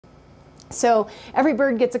So every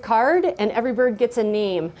bird gets a card and every bird gets a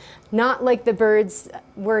name, not like the birds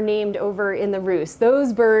were named over in the roost.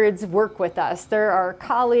 Those birds work with us. They're our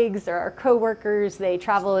colleagues, they're our co-workers, they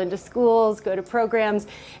travel into schools, go to programs,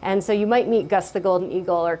 and so you might meet Gus the golden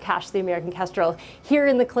eagle or Cash the American kestrel. Here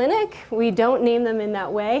in the clinic, we don't name them in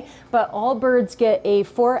that way, but all birds get a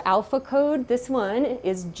 4 alpha code. This one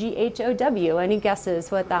is GHOW. Any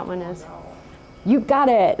guesses what that one is? You got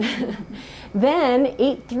it. Then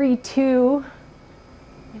 832,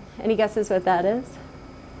 any guesses what that is?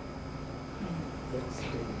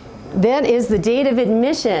 That is the date of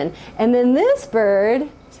admission. And then this bird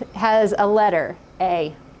has a letter,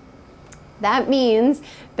 A. That means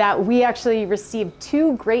that we actually received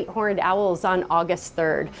 2 great horned owls on August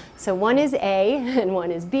 3rd. So one is A and one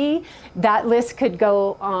is B. That list could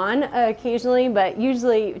go on occasionally, but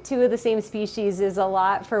usually 2 of the same species is a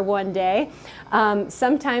lot for one day.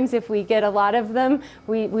 Sometimes if we get a lot of them,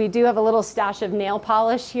 we do have a little stash of nail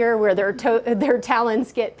polish here where their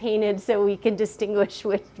talons get painted so we can distinguish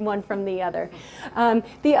which one from the other.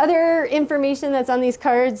 The other information that's on these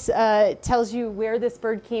cards tells you where this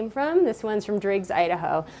bird came from. This one's from Driggs,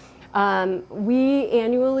 Idaho. We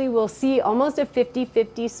annually will see almost a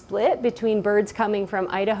 50-50 split between birds coming from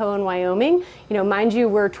Idaho and Wyoming. You know, mind you,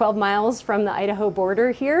 we're 12 miles from the Idaho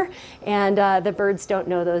border here, and the birds don't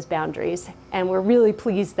know those boundaries. And we're really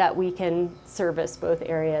pleased that we can service both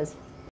areas.